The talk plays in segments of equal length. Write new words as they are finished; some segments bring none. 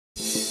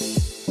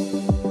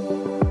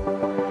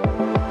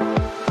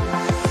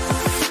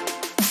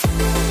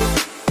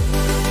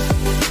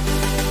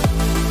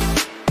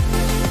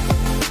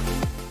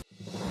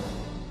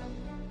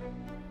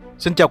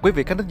Xin chào quý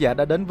vị khán thính giả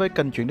đã đến với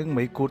kênh Chuyện nước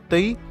Mỹ của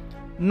Tý.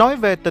 Nói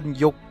về tình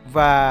dục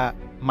và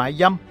mại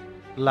dâm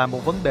là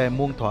một vấn đề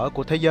muôn thuở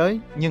của thế giới,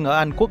 nhưng ở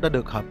Anh Quốc đã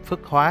được hợp pháp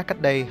hóa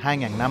cách đây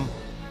 2.000 năm.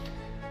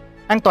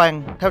 An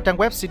toàn, theo trang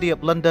web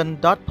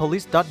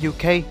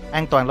cityoflondon.police.uk,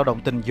 an toàn lao động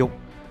tình dục.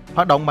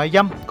 Hoạt động mại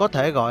dâm có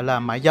thể gọi là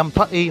mại dâm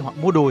thoát y hoặc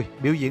mua đùi,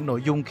 biểu diễn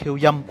nội dung khiêu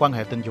dâm, quan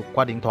hệ tình dục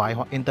qua điện thoại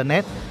hoặc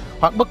Internet,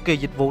 hoặc bất kỳ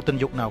dịch vụ tình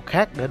dục nào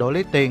khác để đổi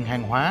lấy tiền,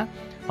 hàng hóa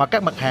hoặc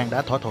các mặt hàng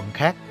đã thỏa thuận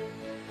khác.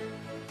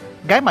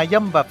 Gái mại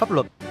dâm và pháp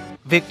luật.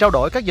 Việc trao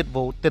đổi các dịch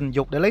vụ tình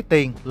dục để lấy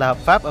tiền là hợp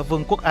pháp ở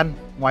Vương quốc Anh,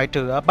 ngoại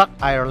trừ ở Bắc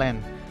Ireland,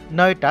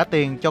 nơi trả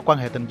tiền cho quan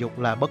hệ tình dục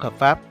là bất hợp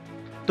pháp.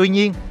 Tuy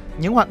nhiên,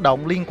 những hoạt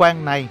động liên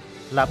quan này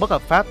là bất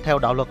hợp pháp theo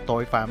đạo luật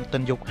tội phạm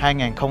tình dục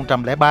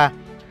 2003.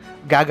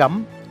 Gạ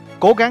gẫm,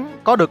 cố gắng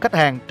có được khách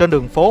hàng trên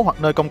đường phố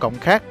hoặc nơi công cộng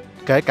khác,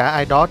 kể cả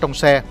ai đó trong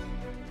xe.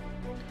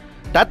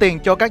 Trả tiền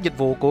cho các dịch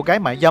vụ của gái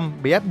mại dâm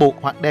bị ép buộc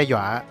hoặc đe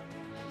dọa.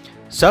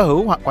 Sở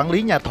hữu hoặc quản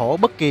lý nhà thổ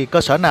bất kỳ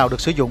cơ sở nào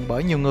được sử dụng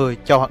bởi nhiều người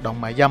cho hoạt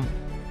động mại dâm.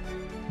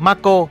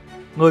 Marco,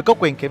 người có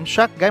quyền kiểm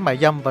soát gái mại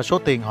dâm và số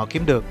tiền họ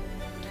kiếm được.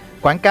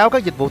 Quảng cáo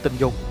các dịch vụ tình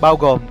dục bao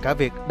gồm cả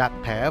việc đặt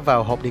thẻ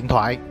vào hộp điện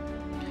thoại.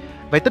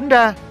 Vậy tính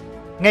ra,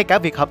 ngay cả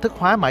việc hợp thức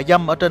hóa mại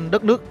dâm ở trên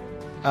đất nước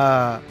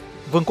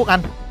Vương quốc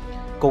Anh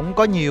cũng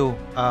có nhiều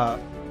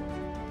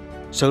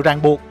sự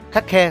ràng buộc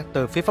khắt khe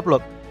từ phía pháp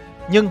luật.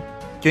 Nhưng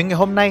chuyện ngày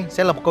hôm nay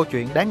sẽ là một câu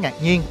chuyện đáng ngạc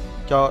nhiên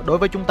đối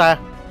với chúng ta.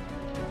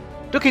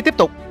 Trước khi tiếp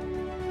tục,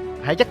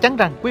 hãy chắc chắn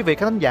rằng quý vị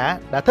khán giả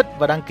đã thích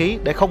và đăng ký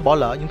để không bỏ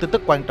lỡ những tin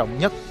tức quan trọng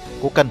nhất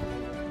của kênh.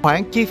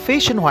 Khoản chi phí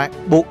sinh hoạt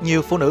buộc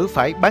nhiều phụ nữ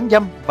phải bán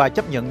dâm và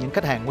chấp nhận những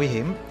khách hàng nguy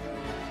hiểm.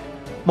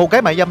 Một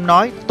gái mại dâm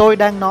nói, tôi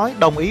đang nói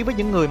đồng ý với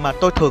những người mà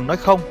tôi thường nói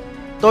không.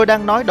 Tôi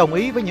đang nói đồng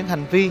ý với những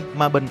hành vi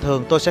mà bình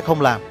thường tôi sẽ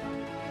không làm.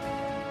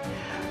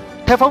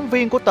 Theo phóng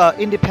viên của tờ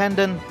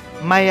Independent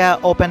Maya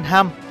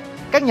Oppenham,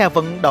 các nhà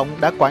vận động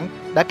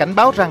đã cảnh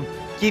báo rằng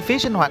chi phí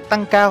sinh hoạt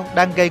tăng cao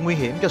đang gây nguy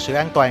hiểm cho sự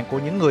an toàn của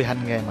những người hành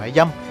nghề mại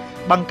dâm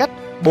bằng cách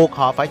buộc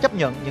họ phải chấp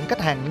nhận những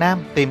khách hàng nam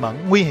tiềm ẩn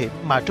nguy hiểm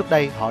mà trước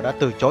đây họ đã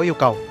từ chối yêu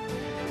cầu.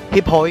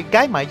 Hiệp hội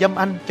Gái mại dâm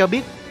Anh cho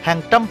biết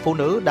hàng trăm phụ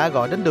nữ đã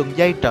gọi đến đường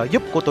dây trợ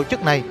giúp của tổ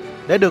chức này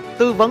để được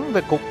tư vấn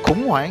về cuộc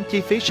khủng hoảng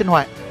chi phí sinh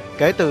hoạt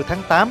kể từ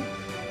tháng 8.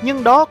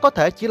 Nhưng đó có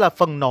thể chỉ là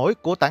phần nổi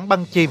của tảng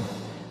băng chìm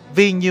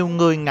vì nhiều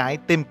người ngại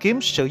tìm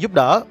kiếm sự giúp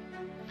đỡ.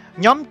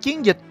 Nhóm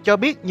chiến dịch cho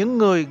biết những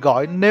người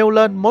gọi nêu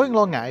lên mối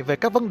lo ngại về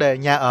các vấn đề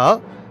nhà ở,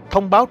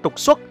 thông báo trục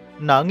xuất,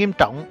 nợ nghiêm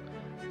trọng,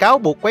 cáo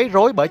buộc quấy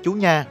rối bởi chủ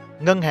nhà,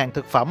 ngân hàng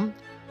thực phẩm,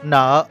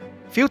 nợ,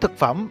 phiếu thực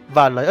phẩm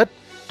và lợi ích,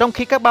 trong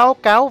khi các báo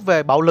cáo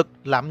về bạo lực,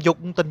 lạm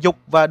dụng tình dục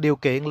và điều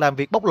kiện làm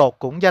việc bóc lột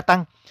cũng gia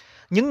tăng.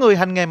 Những người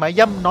hành nghề mại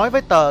dâm nói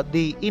với tờ The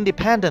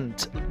Independent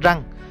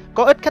rằng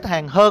có ít khách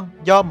hàng hơn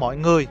do mọi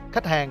người,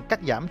 khách hàng cắt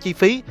giảm chi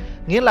phí,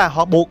 nghĩa là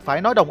họ buộc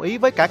phải nói đồng ý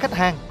với cả khách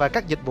hàng và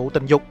các dịch vụ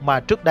tình dục mà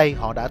trước đây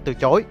họ đã từ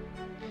chối.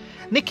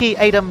 Nikki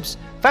Adams,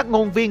 phát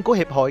ngôn viên của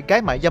Hiệp hội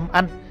Gái mại dâm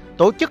Anh,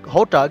 tổ chức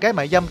hỗ trợ gái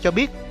mại dâm cho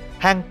biết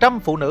hàng trăm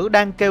phụ nữ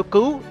đang kêu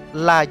cứu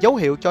là dấu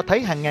hiệu cho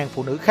thấy hàng ngàn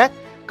phụ nữ khác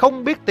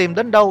không biết tìm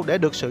đến đâu để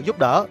được sự giúp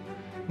đỡ.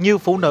 Nhiều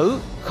phụ nữ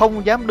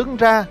không dám đứng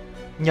ra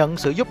nhận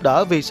sự giúp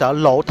đỡ vì sợ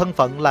lộ thân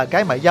phận là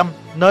gái mại dâm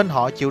nên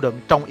họ chịu đựng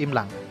trong im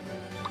lặng.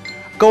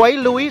 Cô ấy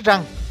lưu ý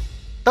rằng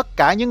tất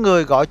cả những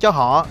người gọi cho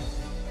họ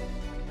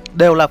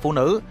đều là phụ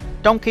nữ,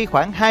 trong khi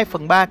khoảng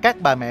 2/3 các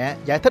bà mẹ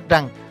giải thích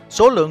rằng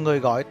số lượng người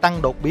gọi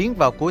tăng đột biến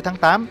vào cuối tháng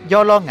 8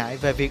 do lo ngại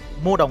về việc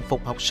mua đồng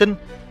phục học sinh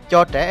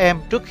cho trẻ em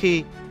trước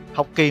khi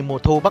học kỳ mùa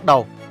thu bắt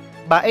đầu.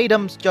 Bà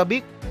Adams cho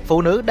biết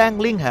phụ nữ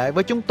đang liên hệ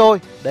với chúng tôi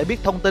để biết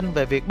thông tin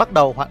về việc bắt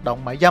đầu hoạt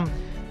động mại dâm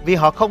vì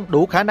họ không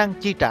đủ khả năng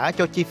chi trả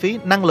cho chi phí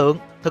năng lượng,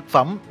 thực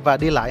phẩm và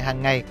đi lại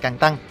hàng ngày càng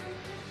tăng.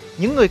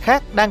 Những người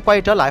khác đang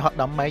quay trở lại hoạt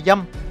động mại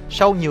dâm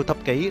sau nhiều thập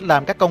kỷ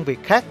làm các công việc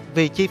khác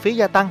vì chi phí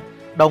gia tăng,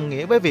 đồng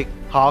nghĩa với việc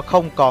họ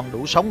không còn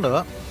đủ sống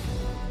nữa.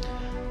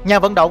 Nhà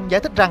vận động giải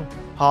thích rằng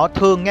họ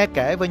thường nghe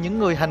kể về những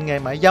người hành nghề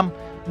mại dâm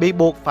bị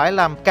buộc phải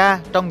làm ca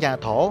trong nhà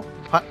thổ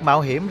hoặc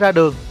mạo hiểm ra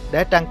đường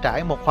để trang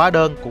trải một hóa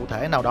đơn cụ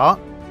thể nào đó.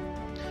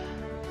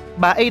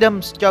 Bà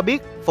Adams cho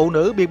biết phụ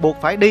nữ bị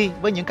buộc phải đi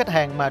với những khách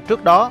hàng mà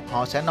trước đó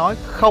họ sẽ nói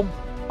không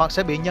hoặc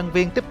sẽ bị nhân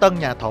viên tiếp tân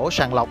nhà thổ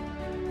sàng lọc.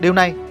 Điều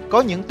này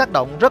có những tác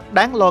động rất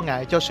đáng lo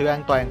ngại cho sự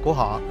an toàn của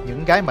họ,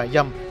 những gái mại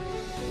dâm.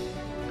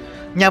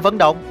 Nhà vận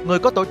động, người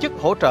có tổ chức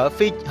hỗ trợ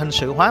phi hình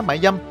sự hóa mại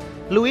dâm,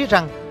 lưu ý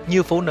rằng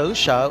nhiều phụ nữ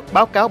sợ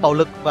báo cáo bạo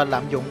lực và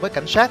lạm dụng với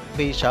cảnh sát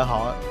vì sợ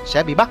họ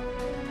sẽ bị bắt.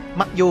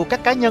 Mặc dù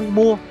các cá nhân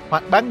mua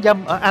hoặc bán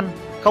dâm ở Anh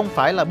không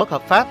phải là bất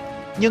hợp pháp,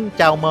 nhưng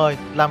chào mời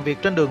làm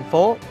việc trên đường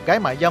phố, gái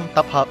mại dâm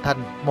tập hợp thành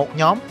một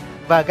nhóm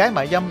và gái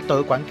mại dâm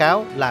tự quảng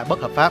cáo là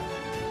bất hợp pháp.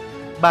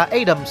 Bà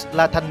Adams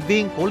là thành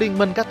viên của liên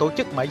minh các tổ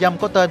chức mại dâm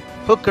có tên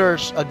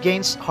Hookers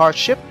Against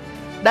Hardship,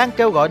 đang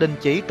kêu gọi đình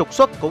chỉ trục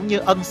xuất cũng như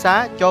ân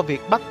xá cho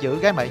việc bắt giữ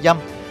gái mại dâm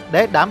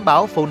để đảm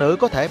bảo phụ nữ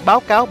có thể báo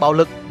cáo bạo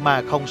lực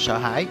mà không sợ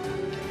hãi.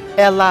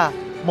 Ella,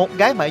 một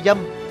gái mại dâm,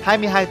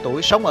 22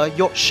 tuổi, sống ở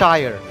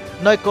Yorkshire,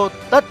 nơi cô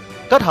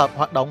kết hợp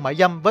hoạt động mại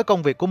dâm với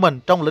công việc của mình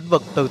trong lĩnh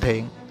vực từ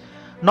thiện.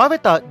 Nói với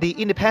tờ The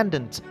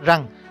Independent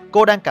rằng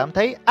cô đang cảm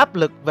thấy áp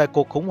lực về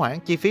cuộc khủng hoảng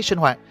chi phí sinh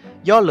hoạt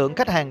do lượng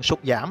khách hàng sụt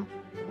giảm.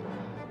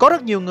 Có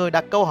rất nhiều người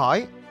đặt câu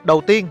hỏi,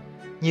 đầu tiên,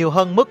 nhiều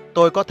hơn mức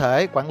tôi có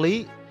thể quản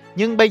lý,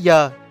 nhưng bây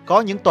giờ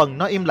có những tuần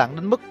nó im lặng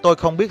đến mức tôi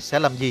không biết sẽ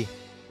làm gì.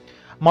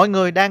 Mọi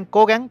người đang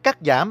cố gắng cắt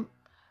giảm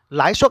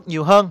lãi suất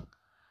nhiều hơn.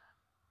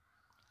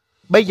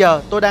 Bây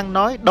giờ tôi đang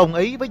nói đồng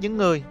ý với những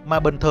người mà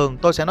bình thường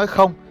tôi sẽ nói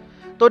không.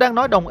 Tôi đang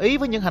nói đồng ý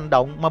với những hành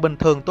động mà bình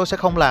thường tôi sẽ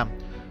không làm.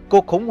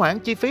 Cuộc khủng hoảng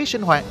chi phí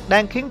sinh hoạt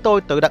đang khiến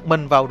tôi tự đặt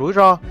mình vào rủi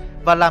ro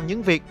và làm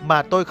những việc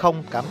mà tôi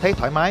không cảm thấy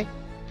thoải mái.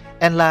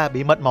 Ella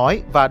bị mệt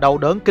mỏi và đau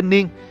đớn kinh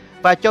niên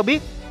và cho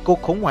biết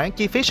cuộc khủng hoảng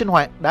chi phí sinh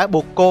hoạt đã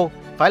buộc cô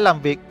phải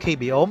làm việc khi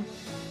bị ốm.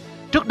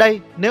 Trước đây,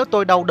 nếu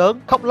tôi đau đớn,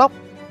 khóc lóc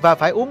và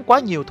phải uống quá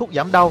nhiều thuốc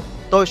giảm đau,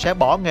 tôi sẽ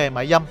bỏ nghề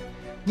mại dâm.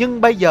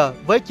 Nhưng bây giờ,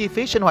 với chi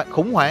phí sinh hoạt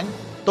khủng hoảng,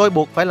 tôi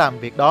buộc phải làm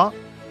việc đó.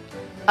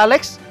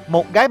 Alex,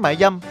 một gái mại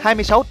dâm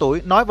 26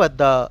 tuổi, nói với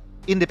The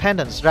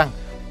Independent rằng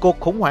cuộc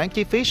khủng hoảng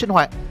chi phí sinh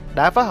hoạt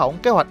đã phá hỏng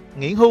kế hoạch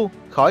nghỉ hưu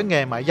khỏi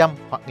nghề mại dâm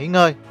hoặc nghỉ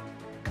ngơi.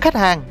 Khách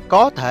hàng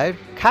có thể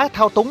khá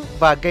thao túng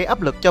và gây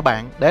áp lực cho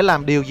bạn để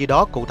làm điều gì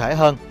đó cụ thể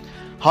hơn.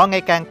 Họ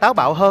ngày càng táo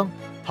bạo hơn,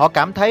 họ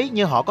cảm thấy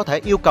như họ có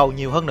thể yêu cầu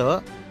nhiều hơn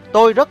nữa.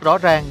 Tôi rất rõ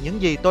ràng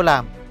những gì tôi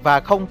làm và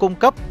không cung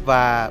cấp,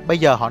 và bây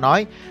giờ họ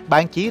nói,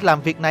 bạn chỉ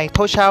làm việc này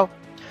thôi sao?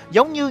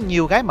 Giống như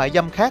nhiều gái mại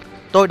dâm khác,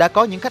 tôi đã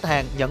có những khách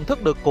hàng nhận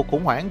thức được cuộc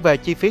khủng hoảng về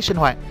chi phí sinh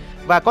hoạt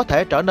và có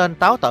thể trở nên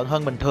táo tợn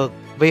hơn bình thường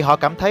vì họ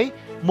cảm thấy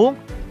muốn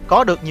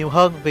có được nhiều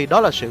hơn, vì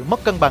đó là sự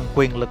mất cân bằng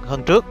quyền lực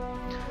hơn trước.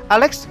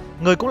 Alex,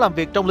 người cũng làm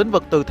việc trong lĩnh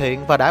vực từ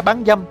thiện và đã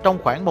bán dâm trong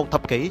khoảng một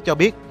thập kỷ, cho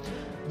biết,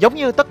 giống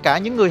như tất cả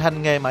những người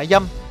hành nghề mại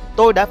dâm,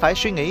 tôi đã phải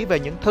suy nghĩ về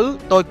những thứ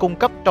tôi cung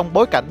cấp trong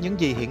bối cảnh những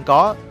gì hiện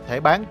có thể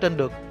bán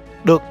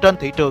được trên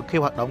thị trường khi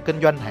hoạt động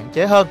kinh doanh hạn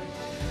chế hơn.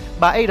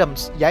 Bà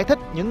Adams giải thích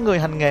những người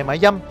hành nghề mại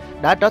dâm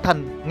đã trở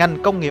thành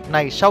ngành công nghiệp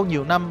này sau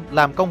nhiều năm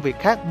làm công việc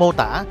khác, mô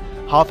tả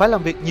họ phải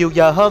làm việc nhiều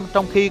giờ hơn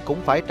trong khi cũng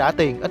phải trả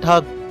tiền ít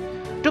hơn.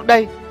 Trước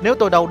đây, nếu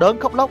tôi đau đớn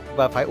khóc lóc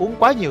và phải uống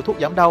quá nhiều thuốc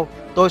giảm đau,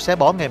 tôi sẽ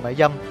bỏ nghề mại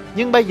dâm.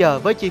 Nhưng bây giờ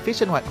với chi phí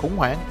sinh hoạt khủng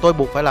hoảng, tôi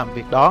buộc phải làm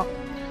việc đó.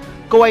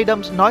 Cô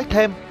Adams nói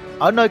thêm,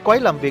 ở nơi cô ấy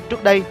làm việc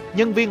trước đây,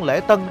 nhân viên lễ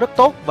tân rất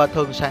tốt và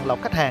thường sàng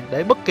lọc khách hàng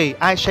để bất kỳ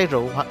ai say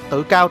rượu hoặc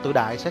tự cao tự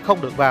đại sẽ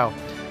không được vào.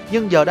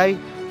 Nhưng giờ đây,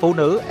 phụ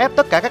nữ ép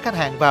tất cả các khách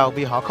hàng vào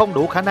vì họ không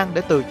đủ khả năng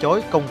để từ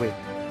chối công việc.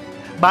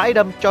 Bà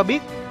Adams cho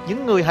biết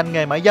những người hành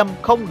nghề mại dâm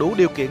không đủ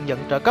điều kiện nhận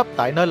trợ cấp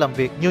tại nơi làm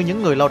việc như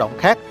những người lao động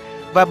khác,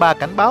 và bà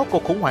cảnh báo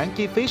cuộc khủng hoảng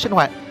chi phí sinh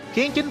hoạt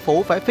khiến chính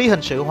phủ phải phi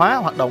hình sự hóa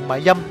hoạt động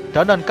mại dâm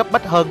trở nên cấp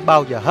bách hơn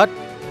bao giờ hết.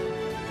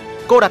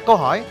 Cô đặt câu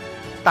hỏi,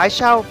 tại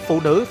sao phụ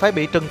nữ phải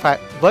bị trừng phạt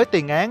với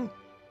tiền án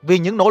vì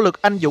những nỗ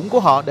lực anh dũng của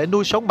họ để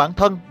nuôi sống bản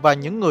thân và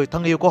những người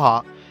thân yêu của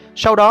họ?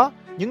 Sau đó,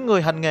 những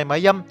người hành nghề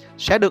mại dâm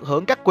sẽ được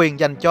hưởng các quyền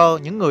dành cho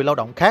những người lao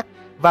động khác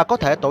và có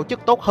thể tổ chức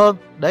tốt hơn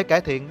để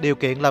cải thiện điều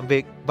kiện làm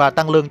việc và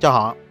tăng lương cho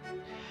họ.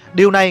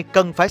 Điều này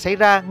cần phải xảy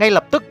ra ngay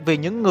lập tức vì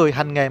những người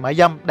hành nghề mại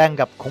dâm đang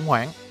gặp khủng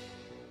hoảng.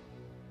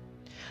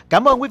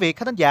 Cảm ơn quý vị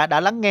khán thính giả đã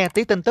lắng nghe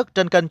Tí tin tức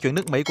trên kênh Chuyện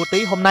nước Mỹ của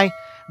Tí hôm nay.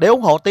 Để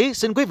ủng hộ Tí,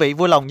 xin quý vị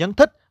vui lòng nhấn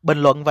thích,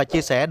 bình luận và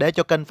chia sẻ để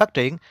cho kênh phát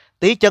triển.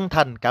 Tí chân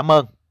thành cảm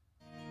ơn.